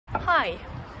Hi,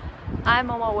 I'm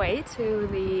on my way to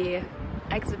the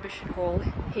exhibition hall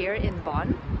here in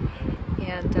Bonn,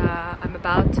 and I'm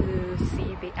about to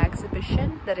see the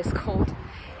exhibition that is called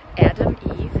Adam,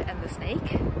 Eve and the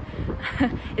Snake.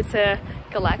 It's a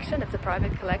collection, it's a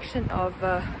private collection of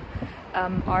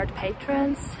art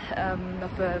patrons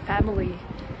of a family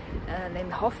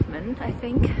named Hoffmann, I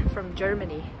think, from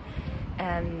Germany.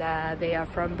 And they are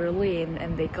from Berlin,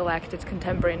 and they collected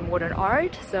contemporary and modern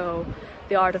art, so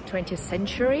the art of 20th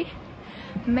century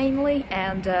mainly.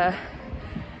 And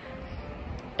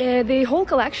the whole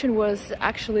collection was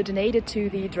actually donated to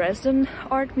the Dresden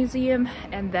Art Museum,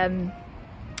 and then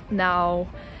now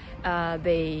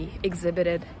they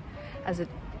exhibited as a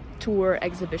tour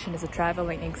exhibition, as a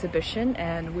traveling exhibition,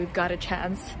 and we've got a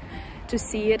chance to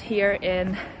see it here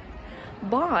in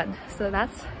Bonn. So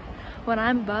that's what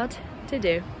I'm about to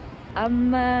do.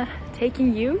 I'm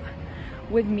taking you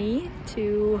with me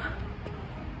to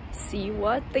see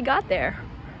what they got there.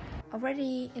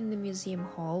 Already in the museum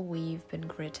hall, we've been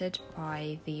greeted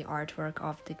by the artwork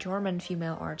of the German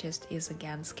female artist Ilse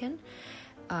Gansken.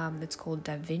 It's called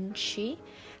Da Vinci.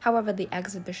 However, the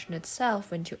exhibition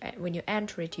itself, when you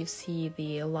enter it, you see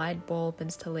the light bulb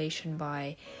installation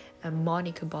by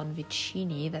Monica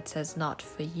Bonvicini that says "Not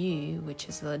for you," which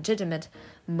is a legitimate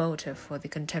motive for the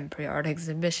contemporary art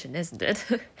exhibition, isn't it?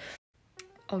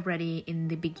 Already in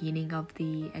the beginning of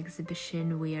the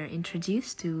exhibition, we are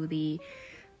introduced to the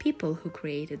people who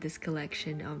created this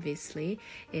collection. Obviously,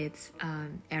 it's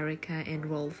Erika and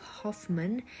Rolf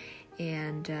Hoffmann,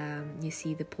 and you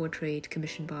see the portrait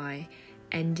commissioned by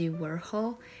Andy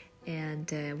Warhol,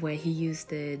 and where he used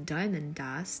the diamond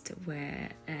dust,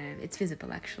 where it's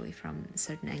visible actually from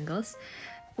certain angles,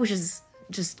 which is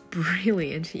just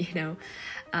brilliant, you know.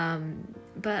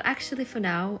 But actually for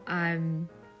now I'm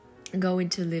going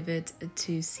to leave it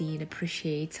to see and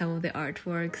appreciate some of the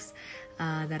artworks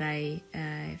that I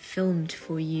filmed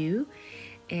for you.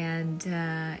 And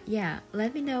yeah,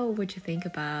 let me know what you think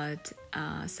about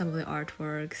some of the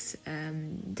artworks.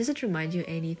 Does it remind you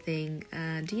anything?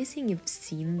 Do you think you've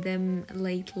seen them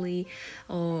lately,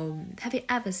 or have you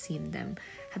ever seen them?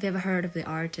 Have you ever heard of the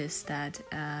artists that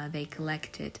they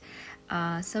collected?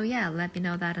 So yeah, let me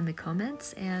know that in the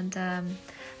comments, and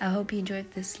I hope you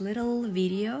enjoyed this little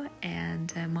video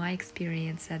and my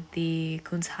experience at the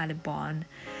Kunsthalle Bonn.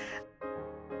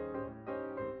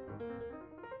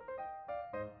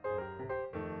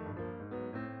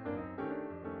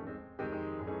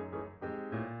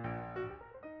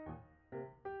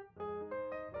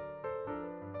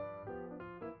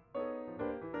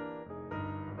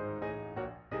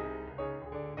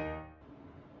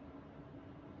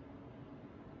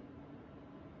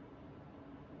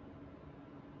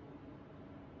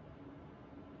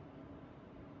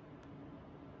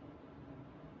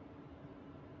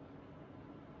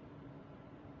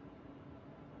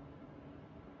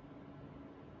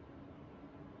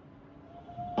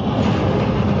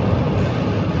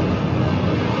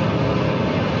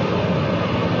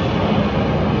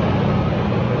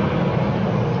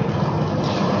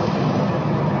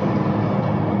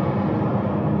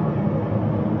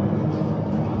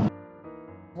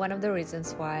 One of the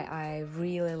reasons why I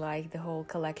really like the whole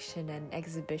collection and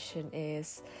exhibition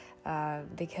is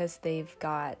because they've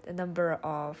got a number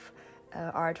of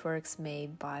artworks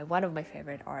made by one of my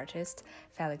favorite artists,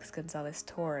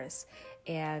 Gonzalez-Torres,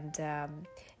 and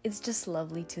it's just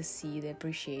lovely to see the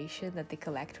appreciation that the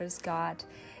collectors got,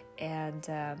 and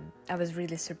I was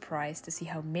really surprised to see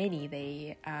how many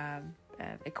they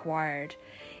acquired.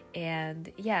 And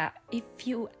yeah, if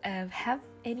you have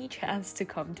any chance to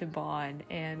come to Bonn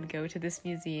and go to this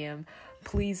museum,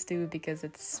 please do, because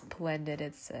it's splendid.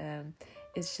 It's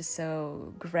just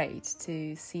so great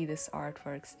to see this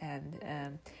artworks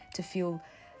and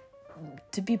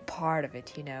to be part of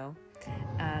it, you know.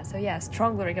 So yeah,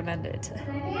 strongly recommend it.